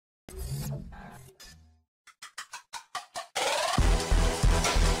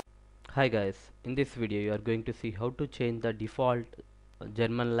Hi guys, in this video you are going to see how to change the default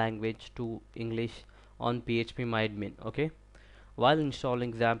German language to English on PhpMyAdmin. Okay, while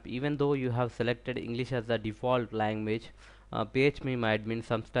installing XAMPP, even though you have selected English as the default language, PhpMyAdmin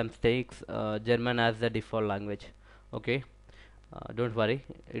sometimes takes German as the default language. Okay, don't worry,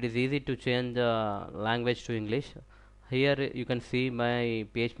 it is easy to change language to English. Here you can see my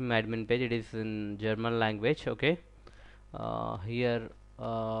PhpMyAdmin page, it is in German language. Okay, here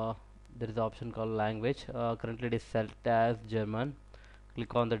there is an option called language. Currently it is set as German.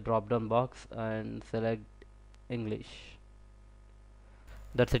 Click on the drop down box and select English.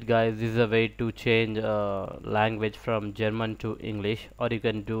 That's it guys, this is a way to change language from German to English, or you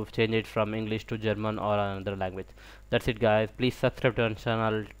can do change it from English to German or another language. That's it guys, please subscribe to our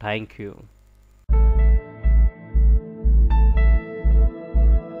channel. Thank you.